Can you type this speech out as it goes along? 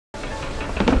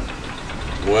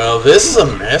Well, this is a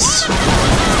mess.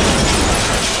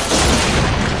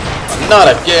 Not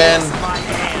again.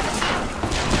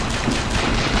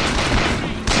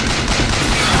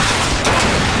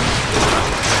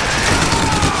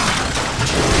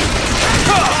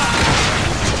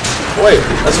 Wait,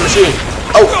 that's a machine.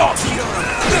 Oh!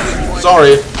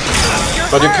 Sorry.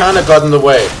 But you kinda got in the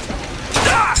way.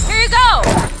 Here you go!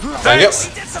 Thank you.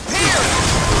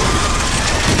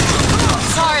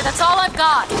 Sorry, that's all I've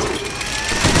got.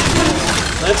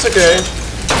 That's okay.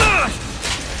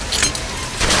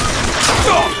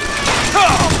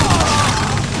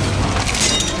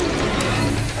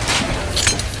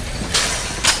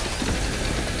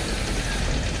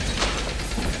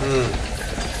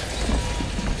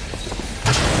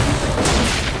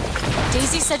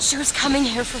 Daisy said she was coming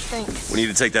here for Fink. We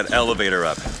need to take that elevator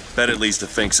up. Bet it leads to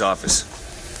Fink's office.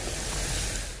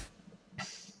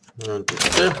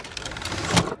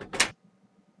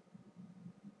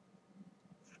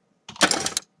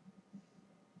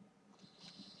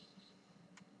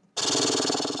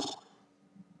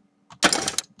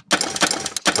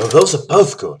 Oh, those are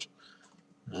both good.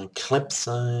 Clip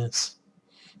size.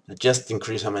 I just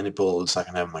increase how many bullets I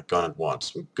can have in my gun at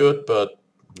once. Good, but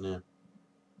yeah.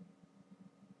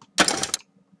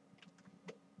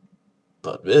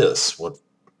 But this would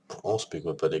also be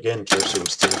good. But again, just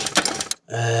extinction.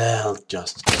 I'll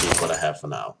just keep what I have for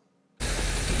now.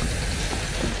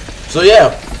 So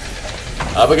yeah,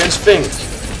 up against Fink.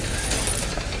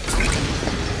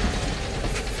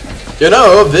 You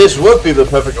know, this would be the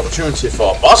perfect opportunity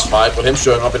for a boss fight with him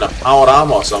showing up in a powered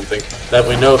armor or something that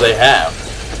we know they have.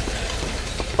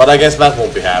 But I guess that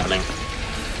won't be happening.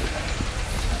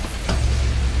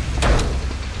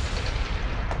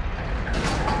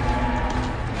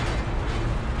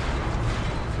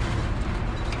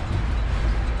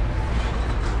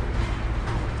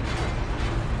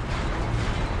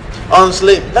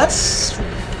 Honestly, that's...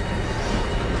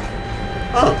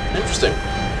 Oh, interesting.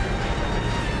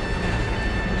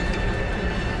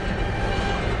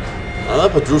 They're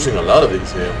producing a lot of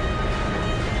these here.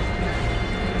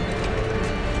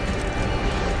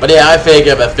 But yeah, I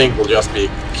figure that Fink will just be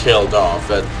killed off.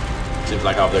 That seems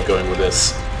like how they're going with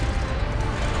this.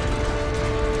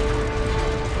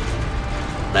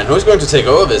 Man, who's going to take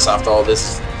over this after all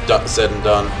this said and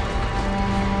done?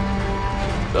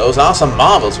 Those are some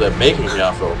marvels we're making here,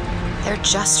 after all. They're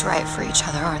just right for each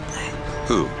other, aren't they?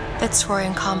 Who? Fitzroy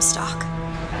and Comstock.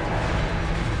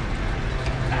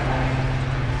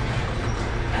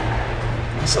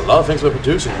 There's a lot of things we're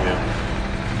producing here.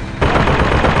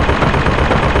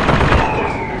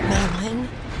 Maylin?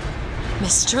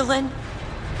 Mr. Lin?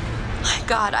 My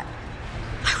God, I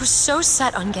was so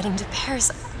set on getting to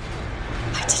Paris.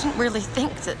 I didn't really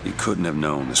think that... You couldn't have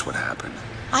known this would happen.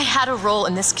 I had a role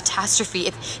in this catastrophe.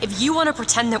 If you want to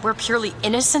pretend that we're purely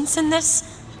innocents in this,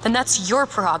 then that's your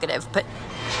prerogative, but...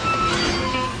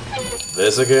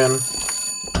 This again.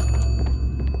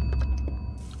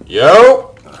 Yo!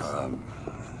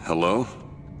 Hello?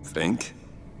 Fink?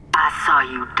 I saw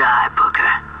you die,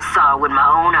 Booker. Saw it with my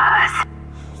own eyes.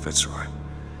 Fitzroy.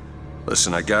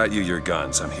 Listen, I got you your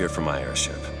guns. I'm here for my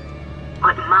airship.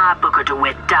 But my Booker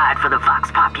DeWitt died for the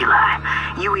Vox Populi.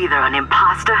 You either an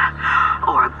imposter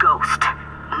or a ghost.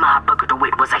 My Booker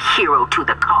DeWitt was a hero to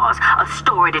the cause, a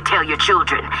story to tell your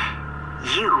children.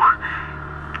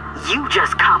 You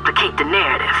just complicate the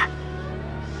narrative.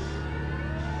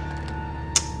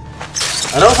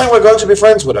 I don't think we're going to be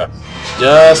friends with her.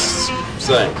 Just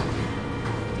saying.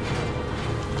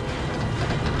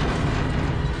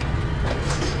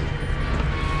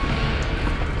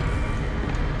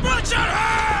 Butcher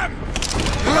him!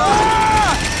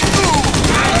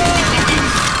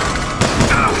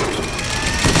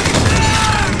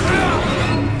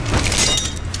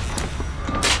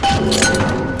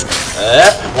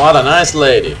 Yep, what a nice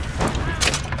lady.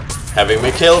 Having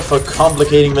me killed for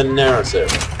complicating the narrative.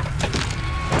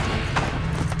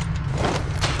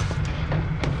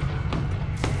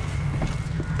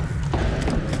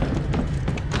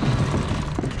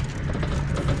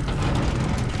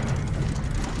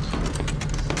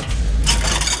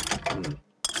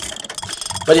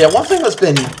 But yeah, one thing that's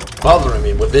been bothering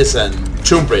me with this and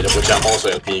Tomb Raider, which I'm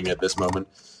also LPing at this moment.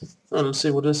 Oh, let's see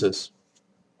what this is.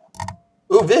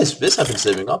 Ooh, this I've been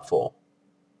saving up for.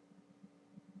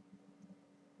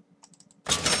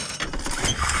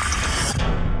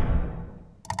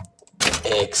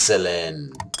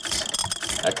 Excellent.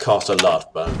 That cost a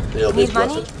lot, but it'll be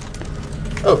worth it.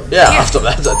 Oh, yeah, after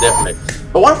that, definitely.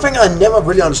 But one thing I never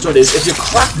really understood is if you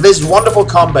crack this wonderful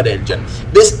combat engine,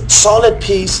 this solid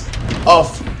piece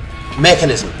of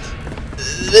mechanism,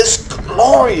 this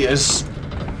glorious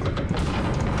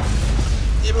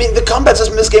I mean, the combat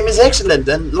system in this game is excellent,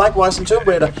 and likewise in Tomb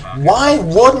Raider. Why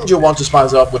wouldn't you want to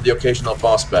spice it up with the occasional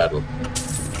boss battle?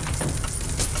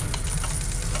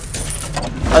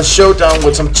 A showdown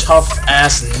with some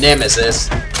tough-ass nemesis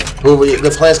who the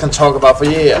players can talk about for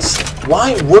years.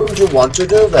 Why wouldn't you want to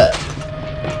do that?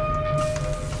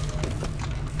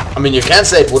 I mean, you can't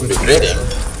say it wouldn't be fitting.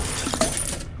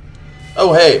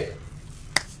 Oh, hey.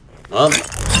 Well,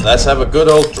 let's have a good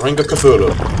old drink of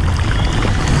Cthulhu.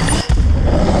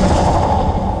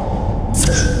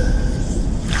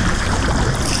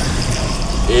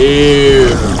 Ew.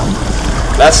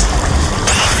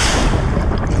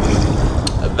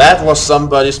 That was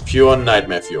somebody's pure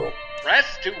nightmare fuel. Press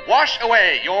to wash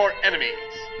away your enemies.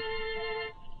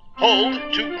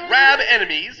 Hold to grab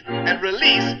enemies and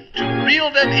release to reel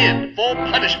them in for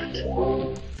punishment.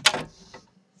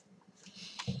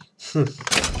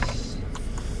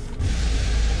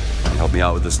 Help me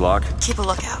out with this lock. Keep a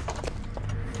lookout.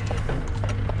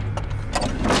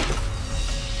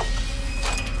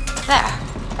 There.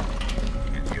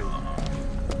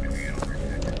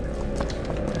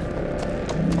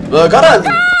 Gotta...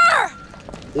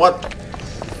 What?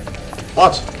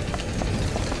 What?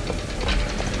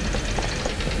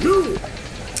 No!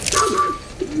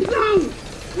 No!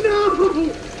 No!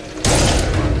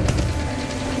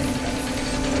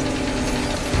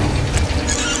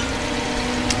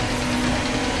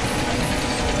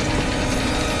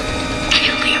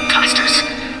 Kill the imposters.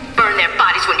 Burn their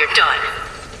bodies when you're done.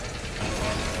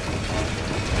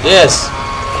 Yes.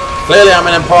 Clearly I'm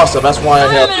an imposter, that's why I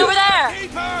helped you. Over there!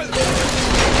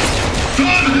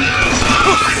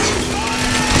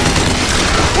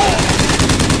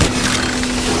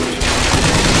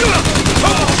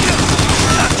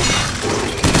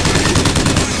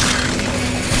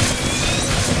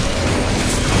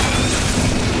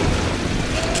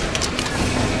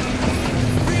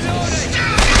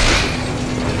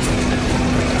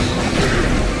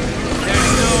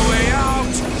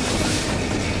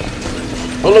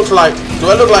 Who looks like... Do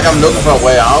I look like I'm looking for a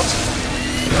way out?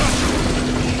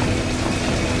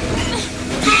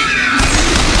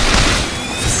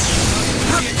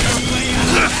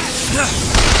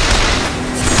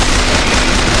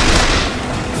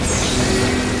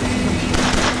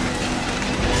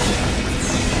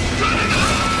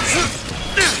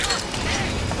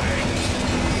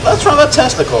 Let's try that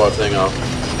Tesla cord thing out.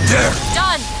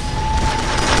 Done!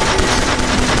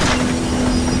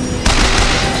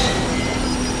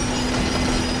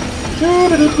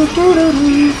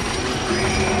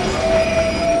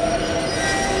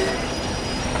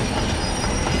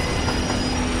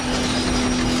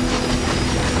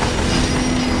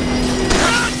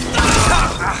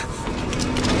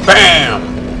 Bam!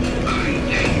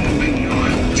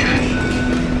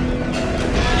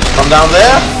 From down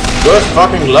there? Good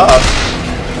fucking luck.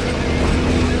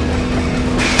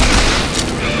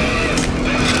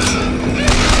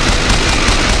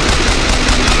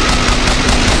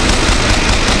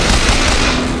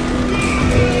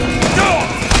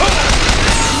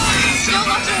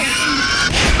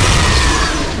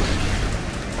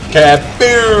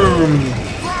 Kaboom!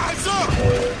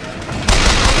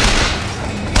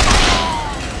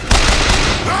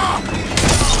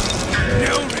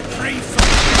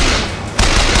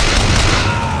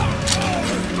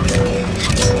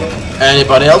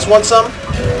 Anybody else want some?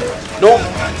 No?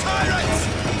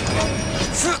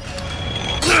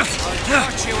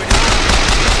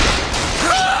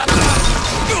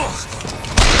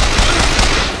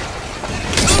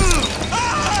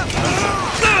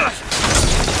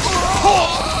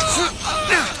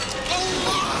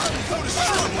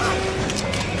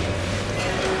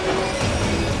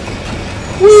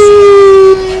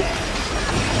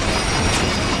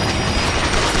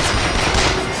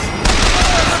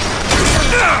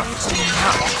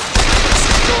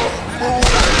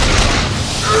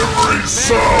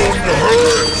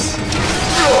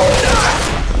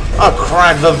 Oh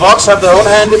crack, the Vox have their own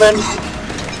handyman?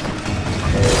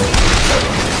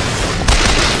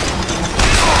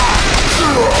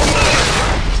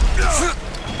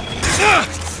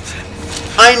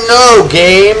 I know,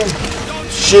 game!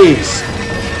 Jeez.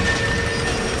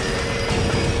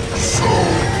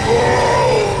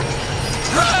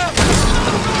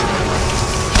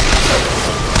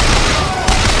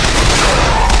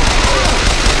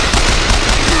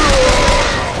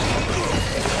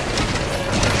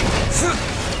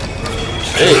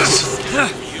 Jeez.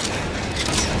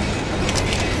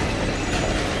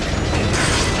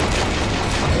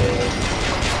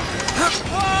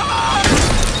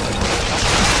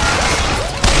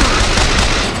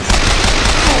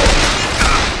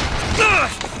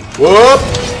 Whoop!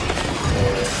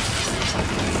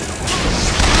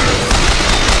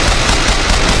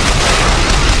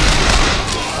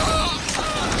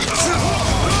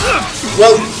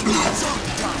 Well,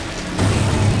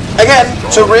 again,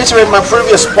 to reiterate my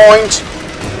previous point,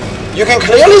 you can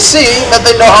clearly see that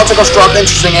they know how to construct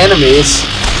interesting enemies.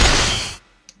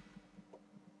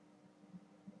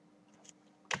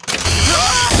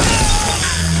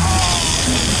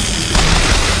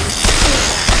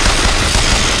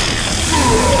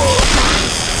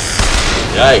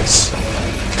 Yikes.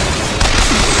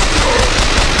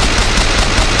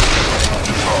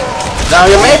 Now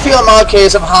you may feel a mild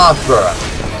case of heartburn.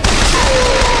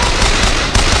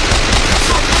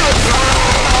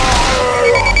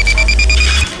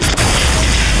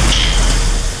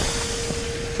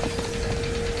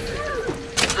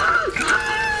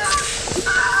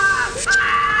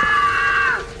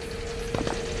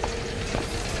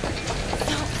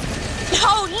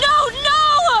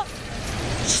 No!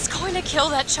 She's going to kill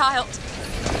that child.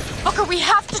 Booker, we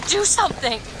have to do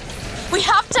something. We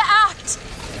have to act.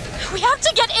 We have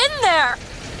to get in there.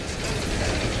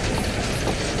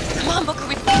 Come on, Booker,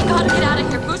 we've got to get out of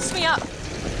here. Boost me up.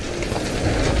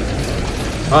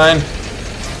 Fine.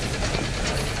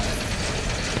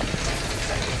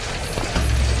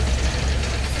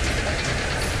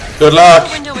 Good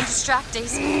luck. Window and distract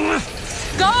Daisy.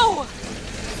 Go!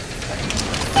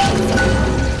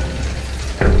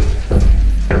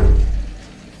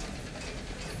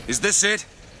 Is this it?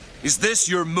 Is this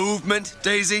your movement,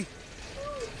 Daisy?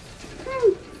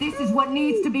 This is what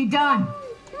needs to be done.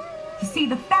 You see,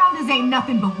 the founders ain't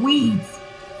nothing but weeds.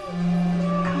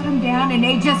 Cut them down and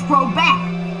they just grow back.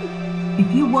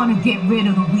 If you want to get rid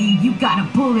of the weed, you gotta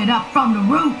pull it up from the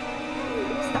root.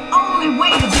 It's the only way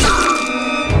to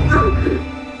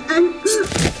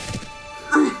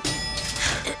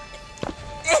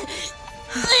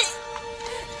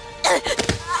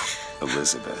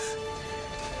Elizabeth.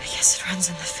 I guess it runs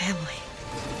in the family.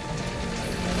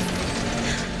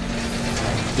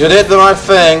 You did the right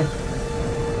thing.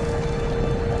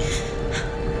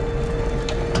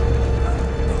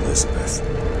 Elizabeth.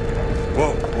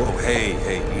 Whoa, hey,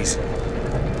 easy.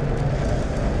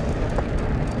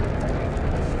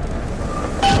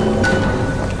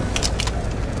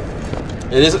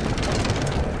 It is.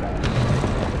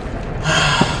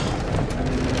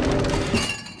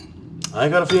 I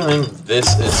got a feeling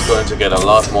this is going to get a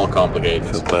lot more complicated.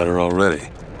 Feel better already.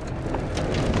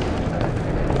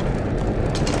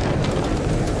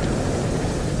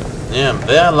 Yeah,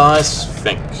 there lies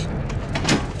Fink.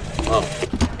 Oh.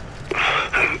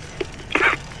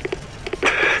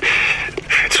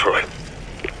 Fitzroy,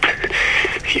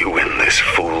 you win this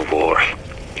fool war.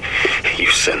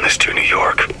 You send this to New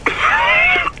York.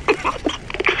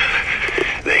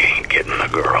 They ain't getting the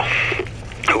girl.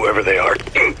 Whoever they are.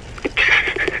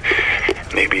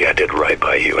 Maybe I did right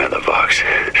by you and the Vox,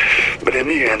 but in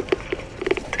the end,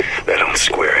 that don't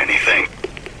square anything.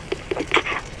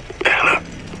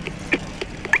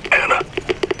 Anna,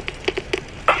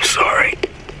 I'm sorry.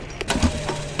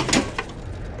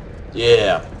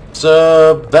 Yeah.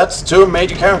 So that's two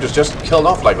major characters just killed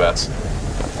off like that.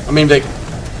 I mean,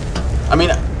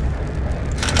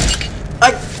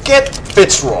 I get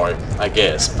Fitzroy, I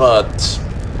guess, but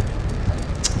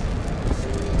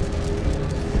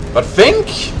Fink?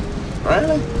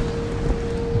 Really?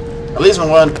 At least we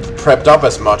weren't prepped up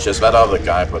as much as that other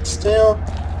guy, but still.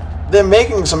 They're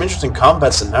making some interesting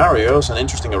combat scenarios and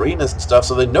interesting arenas and stuff,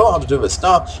 so they know how to do this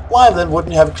stuff. Why then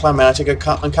wouldn't you have climatic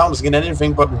encounters against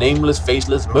anything but nameless,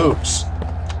 faceless moves?